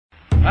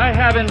I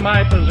have in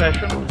my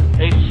possession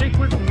a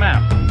secret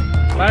map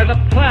by the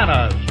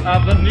planners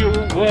of the New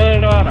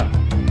World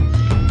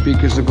Order.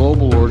 Because the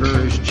global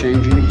order is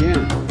changing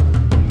again.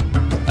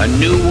 A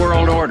new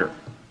world order.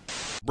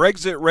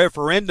 Brexit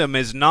referendum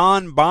is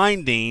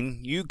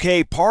non-binding.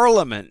 UK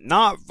Parliament,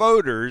 not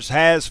voters,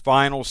 has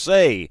final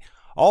say.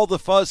 All the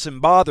fuss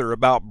and bother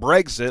about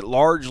Brexit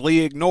largely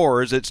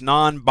ignores its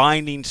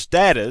non-binding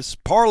status.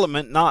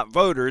 Parliament, not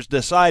voters,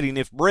 deciding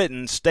if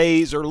Britain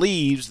stays or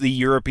leaves the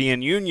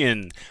European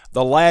Union.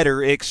 The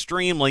latter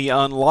extremely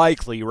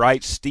unlikely,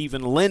 writes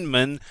Stephen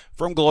Lindman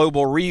from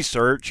Global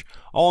Research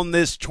on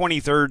this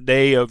 23rd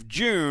day of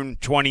June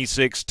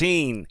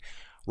 2016.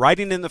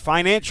 Writing in the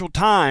Financial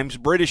Times,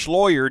 British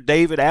lawyer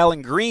David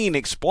Alan Green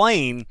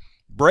explained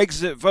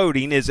Brexit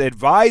voting is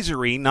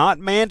advisory, not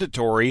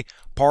mandatory.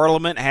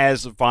 Parliament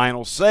has the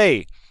final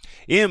say.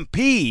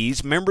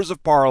 MPs, members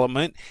of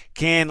Parliament,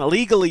 can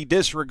legally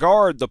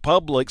disregard the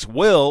public's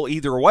will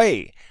either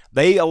way.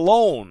 They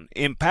alone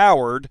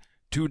empowered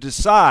to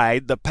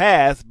decide the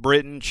path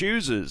Britain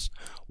chooses.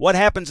 What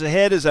happens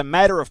ahead is a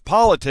matter of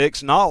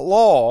politics, not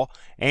law,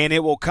 and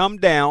it will come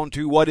down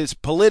to what is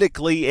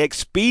politically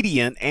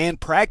expedient and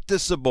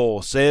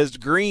practicable, says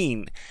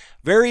Green.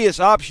 Various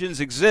options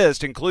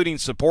exist, including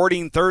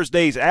supporting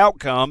Thursday's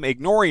outcome,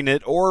 ignoring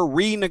it, or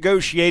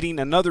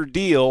renegotiating another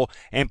deal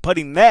and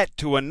putting that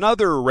to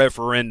another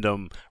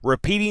referendum,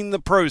 repeating the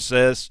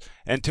process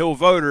until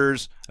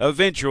voters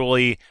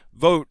eventually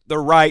vote the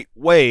right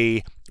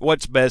way,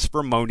 what's best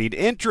for moneyed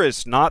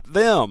interests, not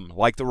them,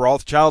 like the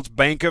Rothschilds'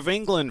 Bank of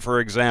England, for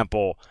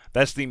example.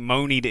 That's the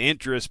moneyed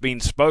interest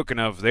being spoken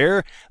of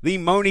there, the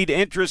moneyed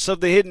interests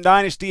of the hidden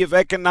dynasty of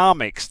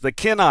economics, the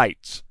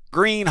Kenites.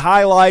 Green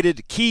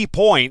highlighted key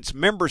points.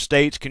 Member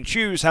states can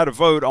choose how to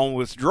vote on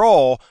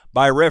withdrawal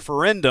by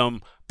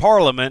referendum,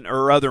 parliament,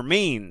 or other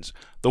means.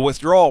 The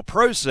withdrawal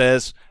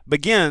process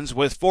begins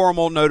with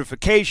formal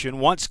notification.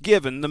 Once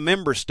given, the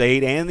member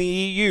state and the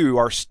EU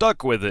are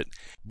stuck with it.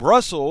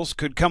 Brussels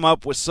could come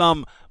up with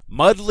some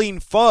muddling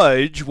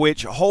fudge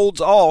which holds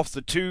off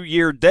the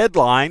 2-year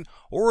deadline,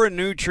 or a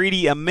new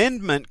treaty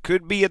amendment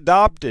could be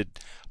adopted.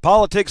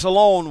 Politics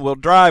alone will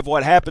drive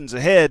what happens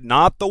ahead,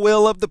 not the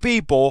will of the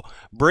people.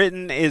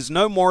 Britain is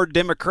no more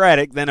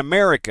democratic than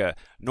America,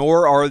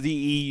 nor are the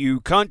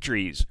EU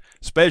countries.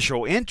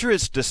 Special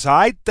interests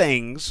decide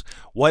things.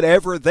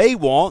 Whatever they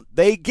want,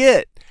 they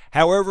get.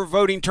 However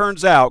voting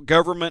turns out,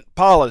 government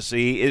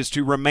policy is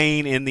to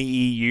remain in the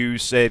EU,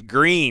 said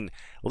Green.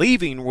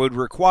 Leaving would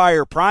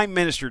require Prime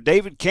Minister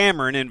David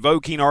Cameron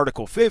invoking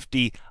Article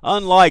 50,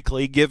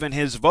 unlikely given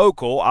his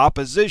vocal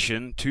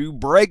opposition to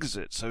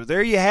Brexit. So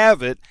there you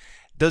have it.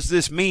 Does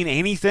this mean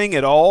anything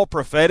at all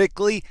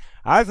prophetically?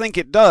 I think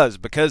it does,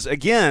 because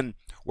again,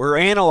 we're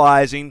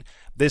analyzing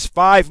this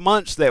 5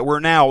 months that we're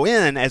now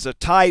in as a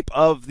type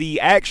of the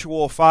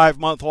actual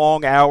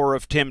 5-month-long hour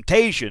of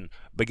temptation,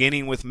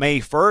 beginning with May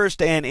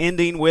 1st and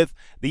ending with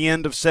the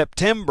end of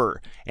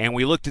September. And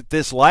we looked at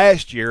this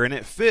last year, and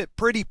it fit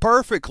pretty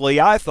perfectly,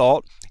 I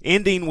thought,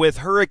 ending with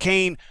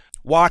Hurricane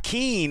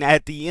Joaquin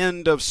at the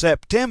end of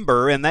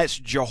September, and that's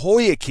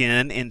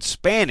Jehoiakim in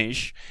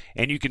Spanish.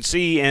 And you can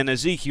see in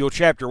Ezekiel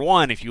chapter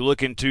 1, if you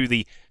look into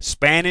the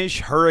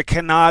Spanish,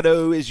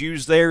 hurricanado is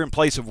used there in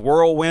place of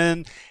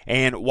whirlwind,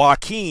 and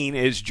Joaquin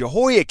is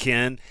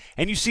Jehoiakim.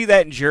 And you see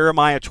that in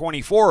Jeremiah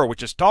 24,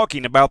 which is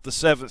talking about the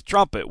seventh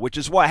trumpet, which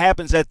is what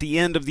happens at the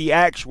end of the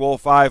actual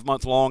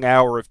 5-month-long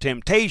hour of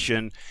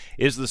temptation,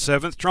 is the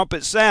seventh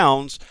trumpet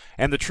sounds,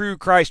 and the true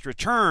Christ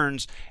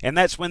returns, and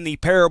that's when the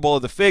parable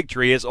of the fig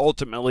tree is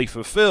ultimately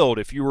fulfilled.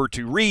 If you were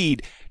to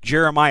read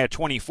Jeremiah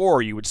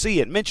 24, you would see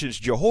it mentions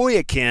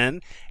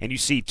Jehoiakim, and you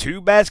see 2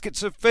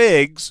 baskets of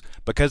figs,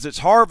 because it's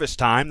harvest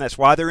time. That's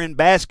why they're in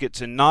baskets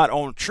and not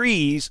on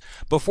trees,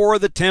 before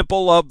the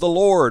temple of the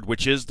Lord,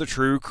 which is the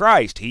true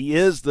Christ. He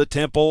is the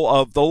temple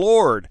of the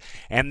Lord.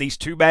 And these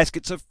 2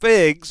 baskets of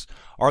figs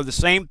are the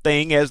same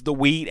thing as the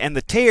wheat and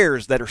the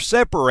tares that are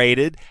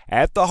separated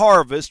at the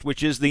harvest,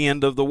 which is the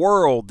end of the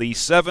world, the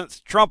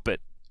 7th trumpet.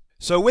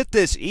 So with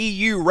this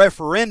EU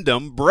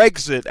referendum,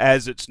 Brexit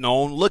as it's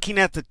known, looking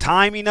at the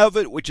timing of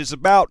it, which is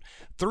about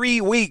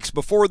 3 weeks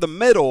before the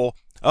middle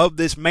of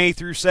this May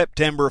through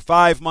September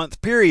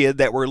 5-month period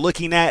that we're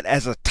looking at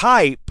as a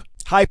type,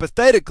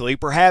 hypothetically,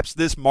 perhaps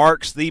this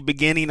marks the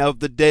beginning of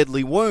the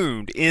deadly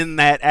wound in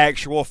that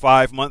actual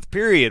 5-month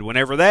period.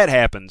 Whenever that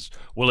happens,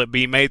 will it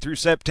be May through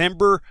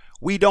September?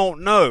 We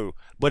don't know.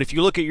 But if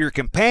you look at your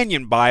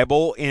companion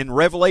Bible, in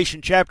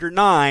Revelation chapter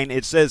 9,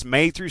 it says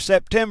May through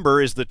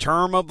September is the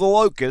term of the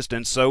locust,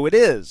 and so it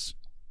is.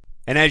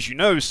 And as you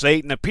know,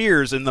 Satan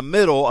appears in the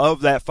middle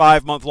of that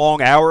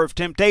 5-month-long hour of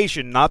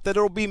temptation. Not that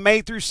it'll be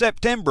May through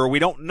September, we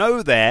don't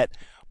know that,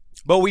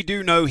 but we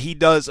do know he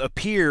does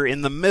appear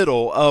in the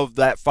middle of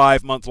that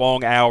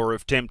 5-month-long hour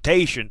of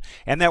temptation,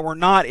 and that we're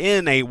not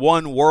in a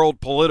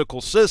one-world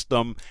political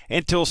system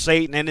until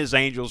Satan and his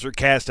angels are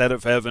cast out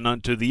of heaven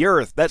unto the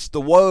earth. That's the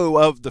woe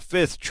of the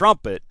 5th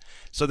trumpet.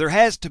 So there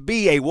has to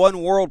be a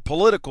one-world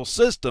political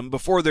system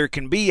before there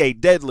can be a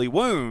deadly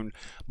wound.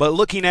 But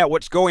looking at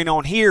what's going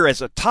on here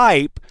as a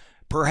type,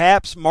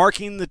 perhaps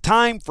marking the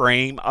time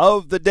frame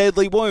of the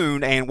deadly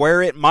wound and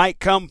where it might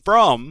come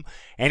from.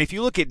 And if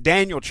you look at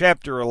Daniel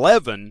chapter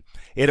 11,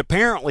 it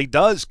apparently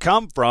does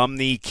come from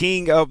the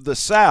king of the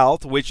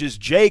south, which is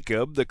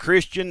Jacob, the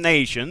Christian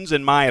nations,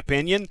 in my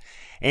opinion.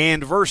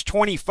 And verse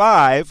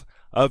 25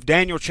 of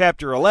Daniel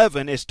chapter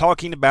 11 is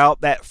talking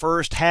about that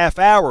first half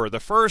hour, the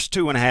first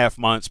 2.5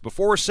 months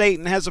before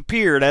Satan has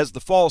appeared as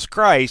the false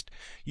Christ.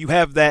 You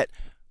have that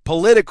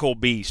political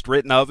beast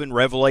written of in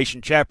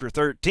Revelation chapter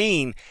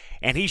 13,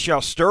 and he shall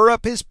stir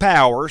up his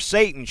power,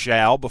 Satan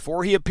shall,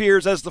 before he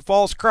appears as the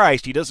false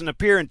Christ. He doesn't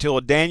appear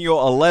until Daniel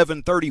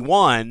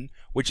 11:31,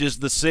 which is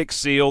the sixth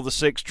seal, the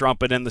sixth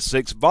trumpet, and the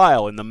sixth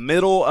vial, in the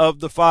middle of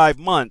the 5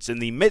 months, in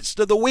the midst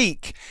of the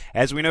week,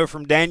 as we know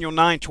from Daniel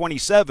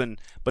 9:27.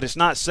 But it's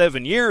not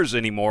 7 years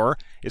anymore.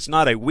 It's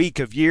not a week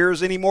of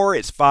years anymore.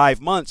 It's 5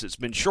 months. It's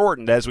been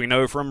shortened, as we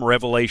know from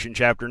Revelation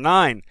chapter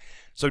 9.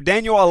 So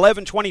Daniel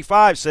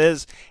 11:25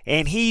 says,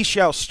 and he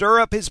shall stir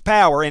up his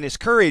power and his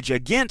courage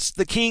against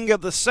the king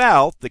of the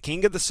south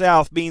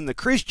being the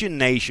Christian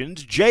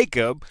nations,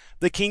 Jacob,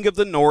 the king of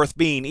the north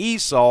being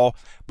Esau,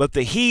 but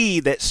the he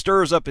that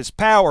stirs up his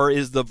power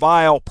is the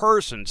vile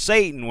person,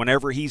 Satan,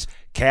 whenever he's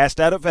cast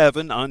out of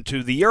heaven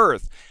unto the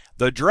earth.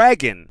 The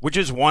dragon, which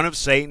is one of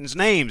Satan's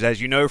names, as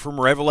you know from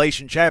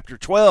Revelation chapter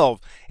 12.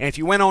 And if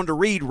you went on to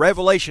read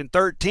Revelation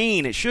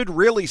 13, it should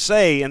really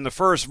say in the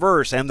first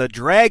verse, and the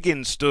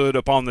dragon stood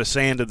upon the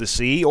sand of the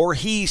sea, or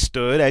he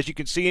stood, as you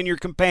can see in your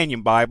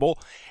companion Bible.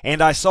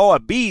 And I saw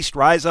a beast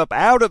rise up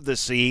out of the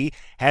sea,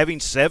 having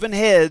 7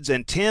 heads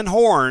and 10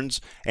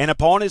 horns, and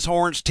upon his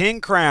horns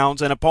 10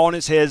 crowns, and upon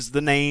his heads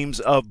the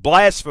names of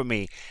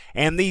blasphemy.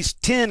 And these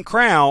 10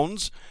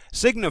 crowns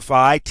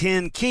signify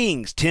 10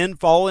 kings, 10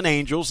 fallen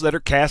angels that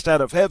are cast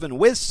out of heaven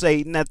with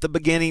Satan at the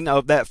beginning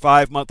of that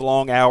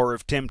 5-month-long hour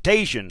of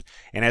temptation.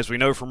 And as we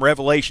know from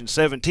Revelation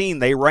 17,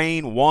 they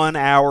reign 1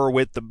 hour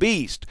with the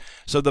beast.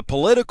 So the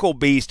political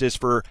beast is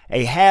for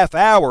a half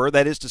hour,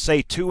 that is to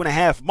say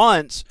 2.5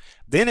 months.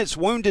 Then it's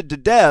wounded to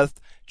death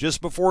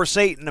just before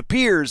Satan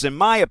appears, in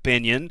my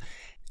opinion,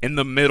 in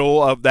the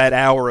middle of that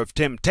hour of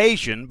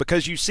temptation,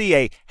 because you see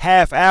a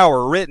half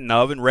hour written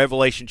of in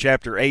Revelation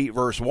chapter 8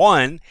 verse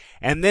 1,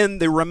 and then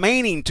the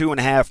remaining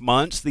 2.5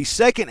 months, the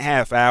second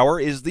half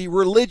hour, is the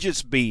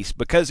religious beast,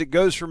 because it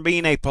goes from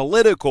being a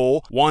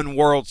political one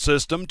world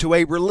system to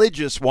a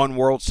religious one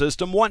world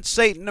system once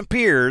Satan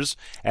appears,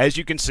 as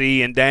you can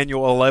see in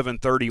Daniel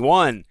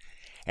 11:31.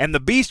 And the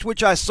beast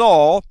which I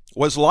saw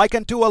was like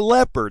unto a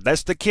leopard.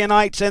 That's the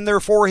Kenites and their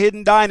 4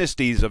 hidden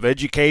dynasties of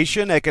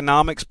education,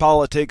 economics,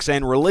 politics,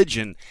 and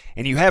religion.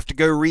 And you have to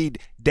go read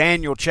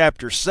Daniel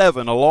chapter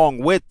 7 along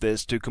with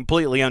this to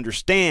completely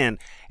understand.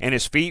 And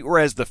his feet were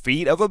as the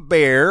feet of a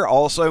bear,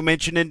 also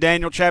mentioned in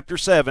Daniel chapter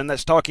 7.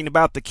 That's talking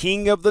about the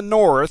king of the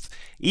north,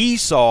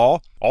 Esau,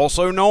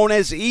 also known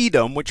as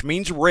Edom, which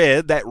means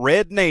red, that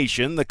red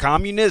nation, the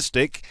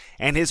communistic,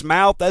 and his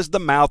mouth as the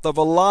mouth of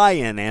a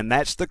lion. And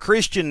that's the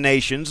Christian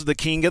nations, the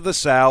king of the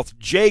south,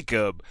 Jacob.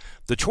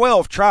 The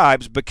 12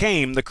 tribes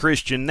became the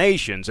Christian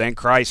nations, and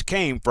Christ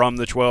came from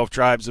the 12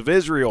 tribes of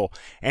Israel.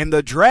 And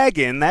the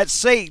dragon, that's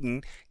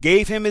Satan,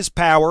 gave him his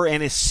power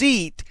and his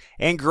seat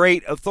and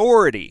great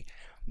authority.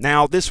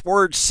 Now, this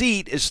word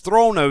seat is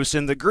thronos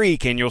in the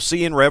Greek, and you'll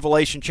see in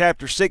Revelation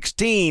chapter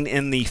 16,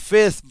 in the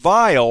 5th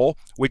vial,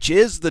 which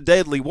is the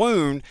deadly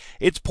wound,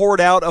 it's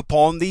poured out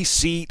upon the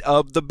seat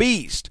of the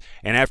beast.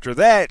 And after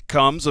that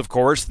comes, of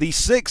course, the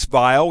 6th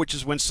vial, which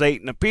is when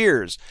Satan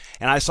appears.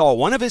 And I saw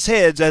one of his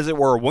heads, as it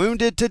were,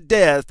 wounded to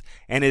death,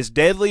 and his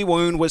deadly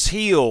wound was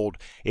healed.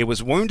 It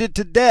was wounded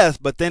to death,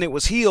 but then it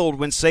was healed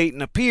when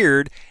Satan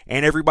appeared,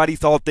 and everybody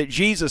thought that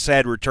Jesus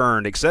had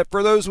returned, except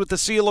for those with the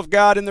seal of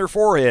God in their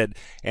forehead.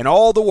 And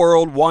all the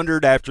world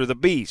wondered after the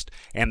beast.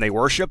 And they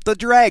worshiped the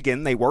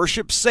dragon, they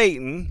worshiped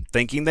Satan,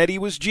 thinking that he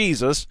was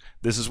Jesus.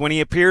 This is when he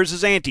appears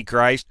as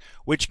Antichrist,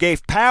 which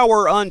gave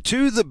power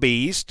unto the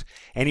beast,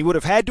 and he would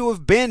have had to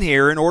have been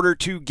here in order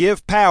to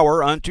give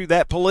power unto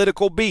that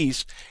political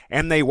beast.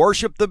 And they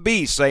worshiped the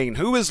beast, saying,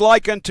 who is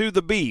like unto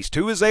the beast?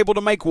 Who is able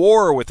to make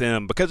war with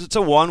him? Because it's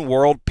a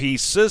one-world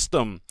peace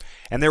system.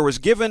 And there was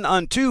given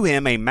unto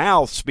him a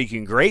mouth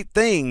speaking great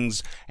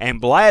things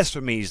and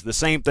blasphemies. The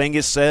same thing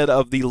is said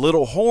of the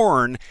little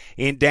horn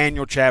in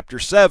Daniel chapter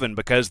 7,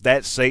 because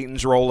that's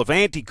Satan's role of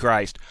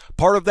Antichrist.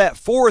 Part of that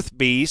 4th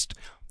beast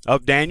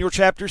of Daniel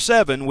chapter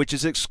 7, which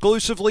is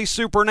exclusively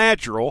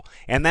supernatural,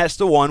 and that's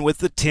the one with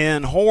the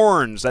 10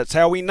 horns. That's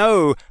how we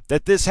know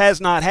that this has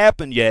not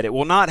happened yet. It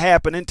will not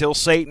happen until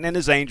Satan and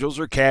his angels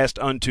are cast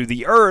unto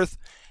the earth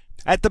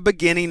at the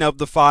beginning of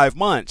the 5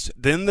 months.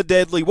 Then the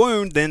deadly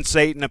wound, then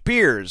Satan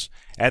appears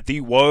at the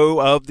woe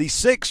of the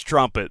 6th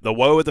trumpet, the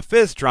woe of the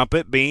 5th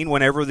trumpet being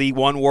whenever the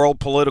one world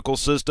political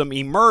system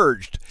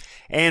emerged.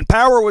 And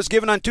power was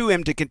given unto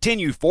him to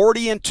continue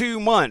 42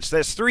 months.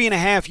 That's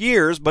 3.5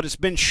 years, but it's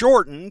been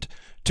shortened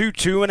to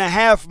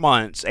 2.5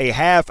 months, a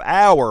half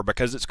hour,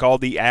 because it's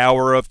called the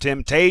hour of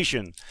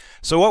temptation.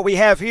 So what we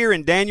have here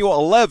in Daniel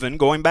 11,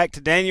 going back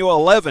to Daniel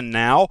 11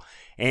 now,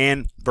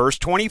 And verse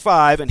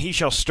 25, and he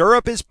shall stir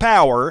up his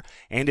power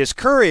and his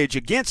courage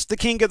against the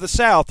king of the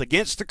south,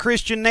 against the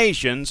Christian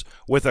nations,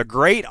 with a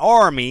great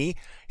army.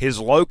 His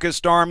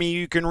locust army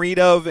you can read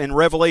of in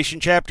Revelation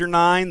chapter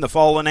 9, the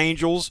fallen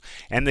angels.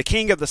 And the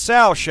king of the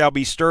south shall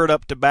be stirred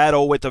up to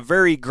battle with a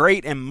very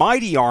great and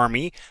mighty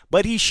army,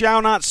 but he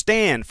shall not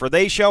stand, for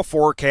they shall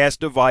forecast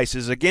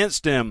devices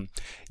against him.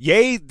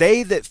 Yea,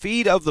 they that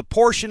feed of the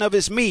portion of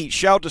his meat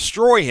shall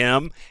destroy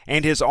him,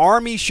 and his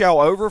army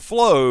shall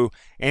overflow,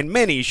 and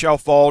many shall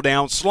fall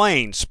down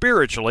slain,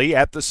 spiritually,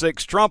 at the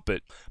sixth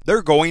trumpet.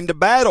 They're going to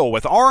battle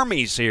with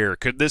armies here.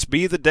 Could this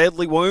be the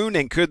deadly wound?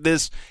 And could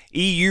this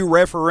EU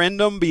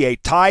referendum be a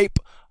type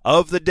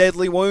of the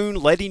deadly wound,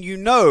 letting you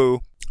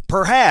know,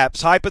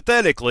 perhaps,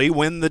 hypothetically,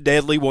 when the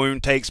deadly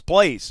wound takes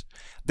place?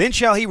 Then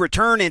shall he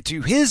return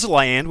into his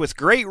land with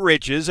great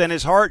riches, and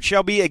his heart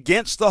shall be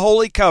against the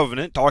holy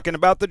covenant, talking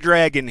about the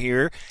dragon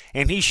here,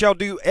 and he shall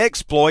do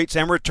exploits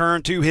and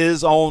return to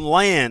his own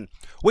land,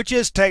 which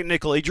is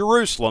technically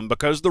Jerusalem,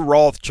 because the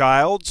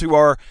Rothschilds, who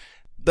are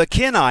the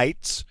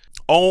Kenites,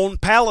 own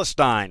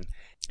Palestine.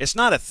 It's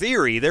not a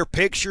theory. Their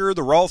picture,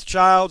 the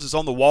Rothschilds, is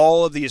on the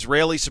wall of the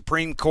Israeli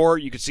Supreme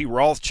Court. You can see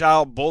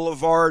Rothschild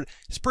Boulevard.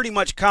 It's pretty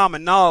much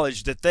common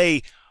knowledge that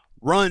they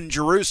run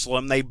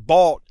Jerusalem. They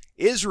bought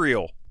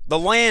Israel, the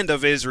land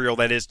of Israel,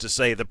 that is to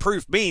say, the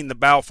proof being the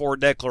Balfour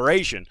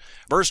Declaration.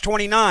 Verse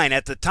 29,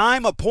 at the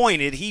time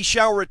appointed he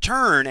shall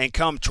return and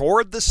come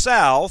toward the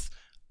south,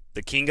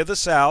 the king of the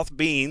south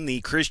being the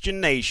Christian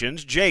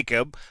nations,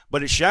 Jacob,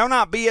 but it shall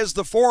not be as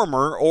the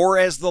former or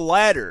as the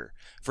latter.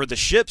 For the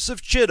ships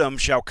of Chittim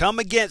shall come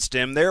against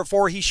him,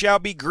 therefore he shall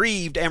be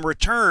grieved and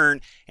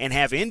return and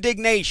have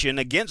indignation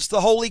against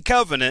the holy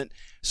covenant.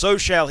 So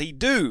shall he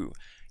do.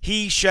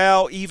 He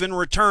shall even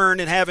return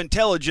and have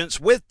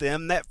intelligence with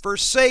them that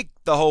forsake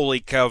the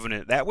holy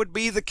covenant. That would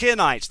be the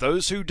Kenites,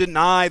 those who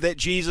deny that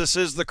Jesus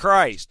is the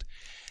Christ.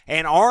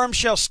 And arm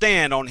shall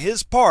stand on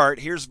his part.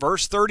 Here's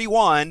verse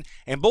 31,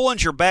 and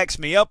Bullinger backs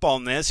me up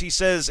on this. He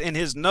says in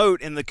his note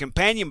in the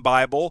Companion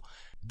Bible,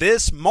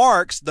 this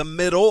marks the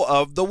middle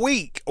of the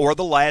week, or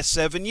the last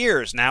 7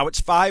 years. Now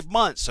it's 5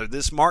 months, so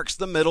this marks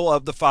the middle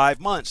of the 5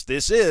 months.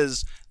 This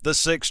is the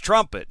sixth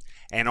trumpet.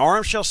 And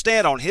arms shall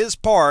stand on his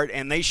part,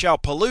 and they shall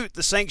pollute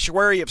the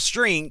sanctuary of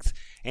strength,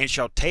 and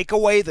shall take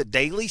away the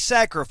daily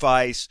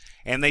sacrifice,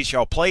 and they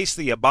shall place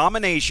the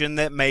abomination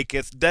that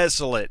maketh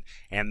desolate.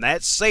 And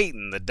that's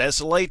Satan, the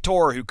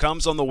desolator, who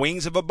comes on the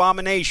wings of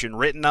abomination,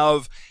 written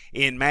of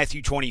in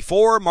Matthew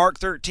 24, Mark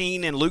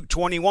 13, and Luke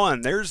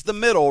 21. There's the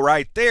middle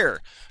right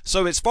there.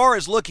 So as far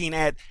as looking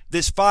at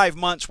this 5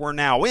 months we're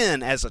now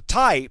in as a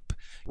type,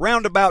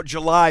 round about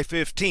July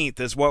 15th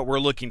is what we're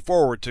looking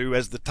forward to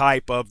as the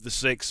type of the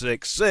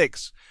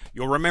 666.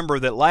 You'll remember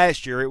that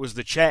last year it was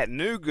the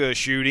Chattanooga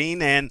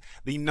shooting, and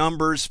the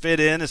numbers fit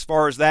in as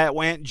far as that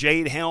went.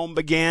 Jade Helm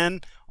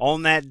began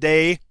on that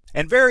day,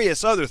 and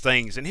various other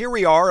things. And here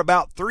we are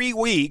about 3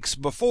 weeks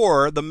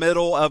before the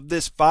middle of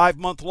this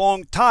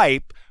 5-month-long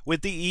type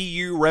with the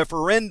EU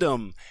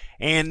referendum.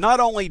 And not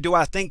only do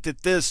I think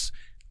that this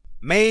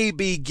may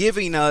be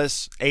giving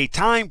us a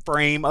time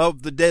frame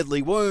of the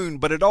deadly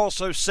wound, but it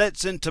also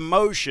sets into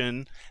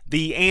motion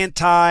the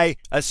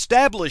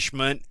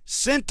anti-establishment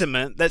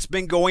sentiment that's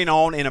been going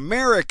on in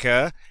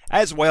America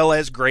as well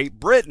as Great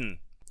Britain.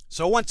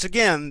 So once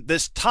again,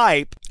 this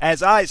type,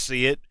 as I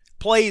see it,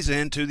 plays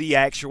into the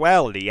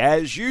actuality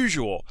as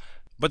usual.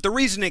 But the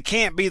reason it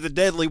can't be the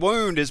deadly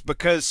wound is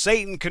because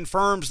Satan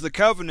confirms the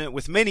covenant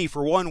with many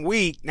for 1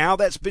 week. Now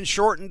that's been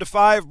shortened to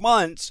 5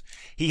 months.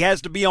 He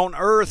has to be on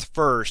earth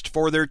first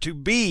for there to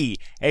be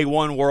a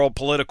one-world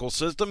political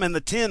system, and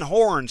the 10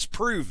 horns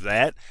prove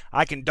that.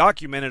 I can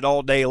document it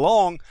all day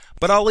long,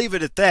 but I'll leave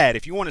it at that.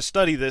 If you want to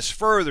study this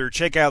further,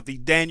 check out the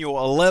Daniel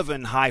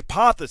 11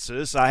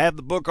 hypothesis. I have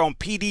the book on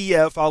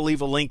PDF. I'll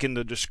leave a link in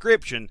the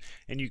description,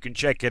 and you can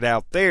check it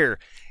out there.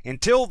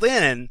 Until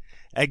then,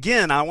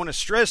 again, I want to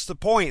stress the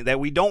point that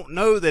we don't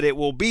know that it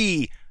will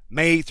be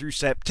May through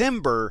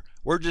September.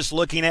 We're just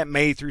looking at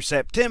May through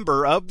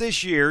September of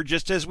this year,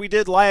 just as we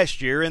did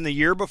last year and the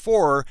year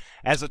before,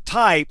 as a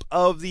type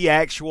of the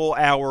actual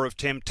hour of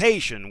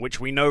temptation, which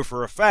we know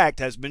for a fact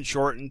has been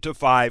shortened to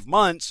 5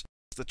 months.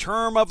 The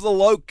term of the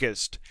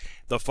locust,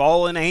 the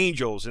fallen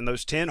angels, and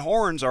those 10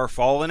 horns are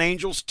fallen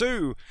angels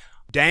too.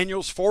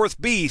 Daniel's fourth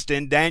beast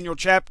in Daniel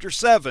chapter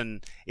 7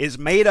 is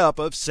made up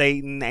of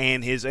Satan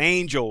and his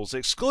angels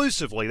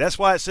exclusively. That's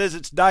why it says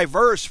it's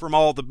diverse from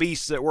all the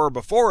beasts that were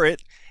before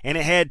it, and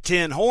it had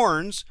 10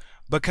 horns,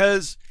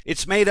 because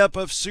it's made up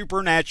of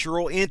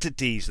supernatural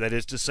entities, that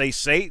is to say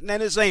Satan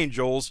and his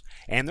angels,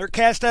 and they're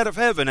cast out of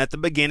heaven at the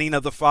beginning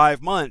of the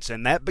 5 months,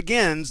 and that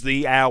begins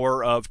the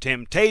hour of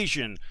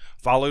temptation,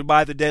 followed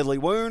by the deadly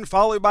wound,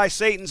 followed by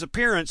Satan's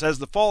appearance as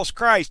the false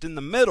Christ in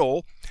the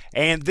middle,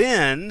 and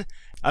then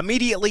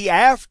immediately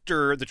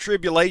after the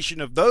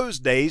tribulation of those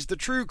days, the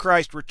true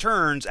Christ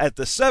returns at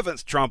the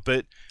 7th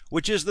trumpet,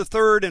 which is the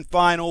third and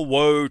final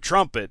woe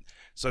trumpet.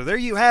 So there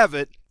you have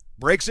it.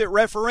 Brexit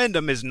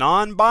referendum is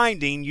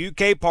non-binding.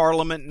 UK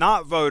Parliament,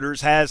 not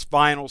voters, has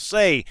final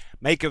say.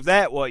 Make of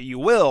that what you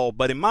will,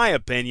 but in my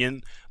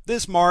opinion,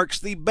 this marks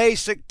the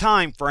basic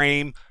time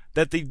frame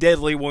that the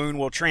deadly wound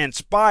will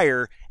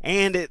transpire,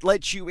 and it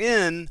lets you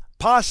in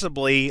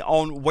possibly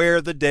on where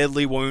the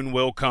deadly wound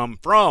will come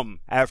from.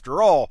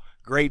 After all,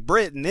 Great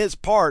Britain is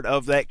part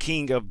of that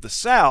King of the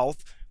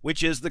South,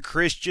 which is the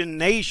Christian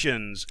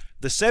nations,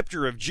 the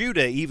scepter of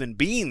Judah even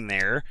being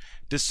there,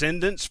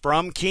 descendants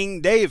from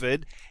King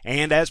David,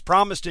 and as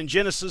promised in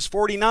Genesis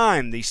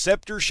 49, the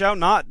scepter shall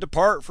not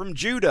depart from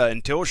Judah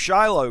until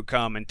Shiloh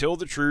come, until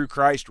the true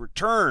Christ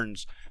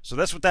returns. So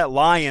that's what that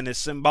lion is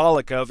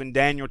symbolic of in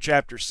Daniel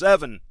chapter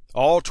 7.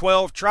 All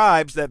 12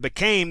 tribes that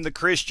became the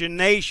Christian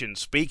nation,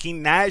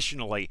 speaking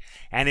nationally.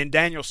 And in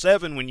Daniel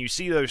 7, when you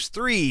see those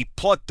 3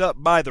 plucked up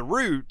by the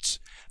roots,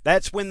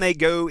 that's when they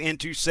go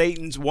into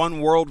Satan's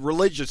one-world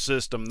religious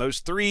system.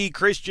 Those 3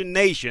 Christian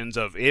nations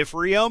of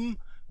Ephraim,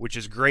 which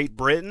is Great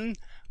Britain,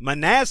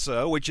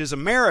 Manasseh, which is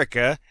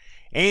America,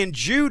 and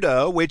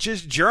Judah, which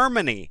is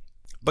Germany.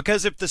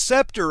 Because if the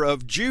scepter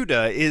of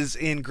Judah is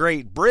in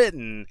Great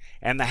Britain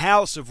and the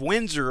House of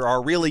Windsor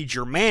are really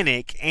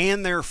Germanic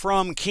and they're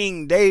from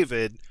King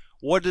David,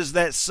 what does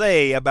that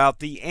say about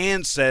the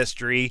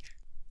ancestry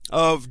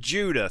of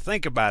Judah?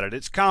 Think about it.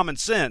 It's common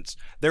sense.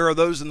 There are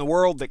those in the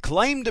world that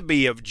claim to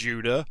be of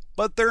Judah,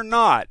 but they're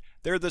not.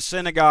 They're the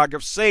synagogue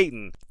of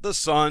Satan, the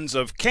sons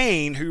of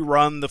Cain who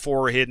run the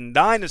 4 hidden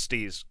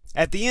dynasties.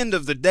 At the end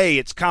of the day,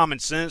 it's common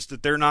sense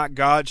that they're not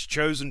God's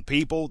chosen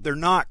people. They're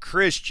not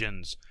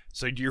Christians.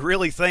 So do you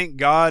really think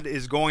God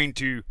is going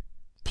to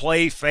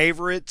play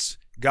favorites?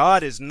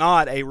 God is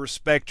not a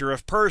respecter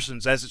of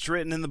persons, as it's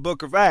written in the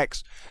book of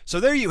Acts. So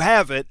there you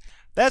have it.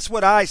 That's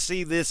what I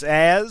see this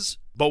as.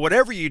 But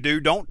whatever you do,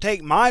 don't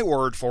take my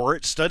word for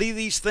it. Study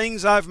these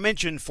things I've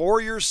mentioned for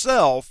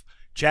yourself,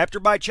 chapter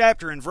by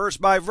chapter and verse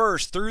by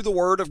verse, through the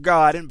Word of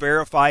God, and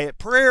verify it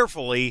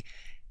prayerfully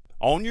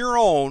on your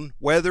own,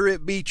 whether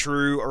it be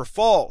true or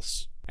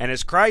false. And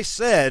as Christ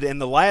said in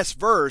the last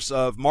verse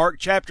of Mark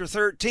chapter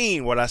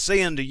 13, what I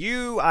say unto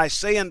you, I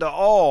say unto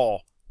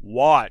all,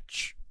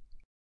 watch.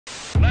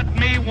 Let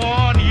me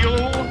warn you,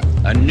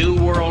 A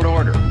new world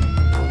order.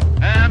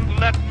 and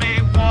let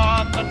me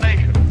warn the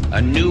nation.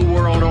 A new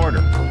world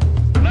order.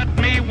 Let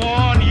me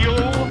warn you,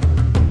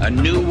 A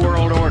new world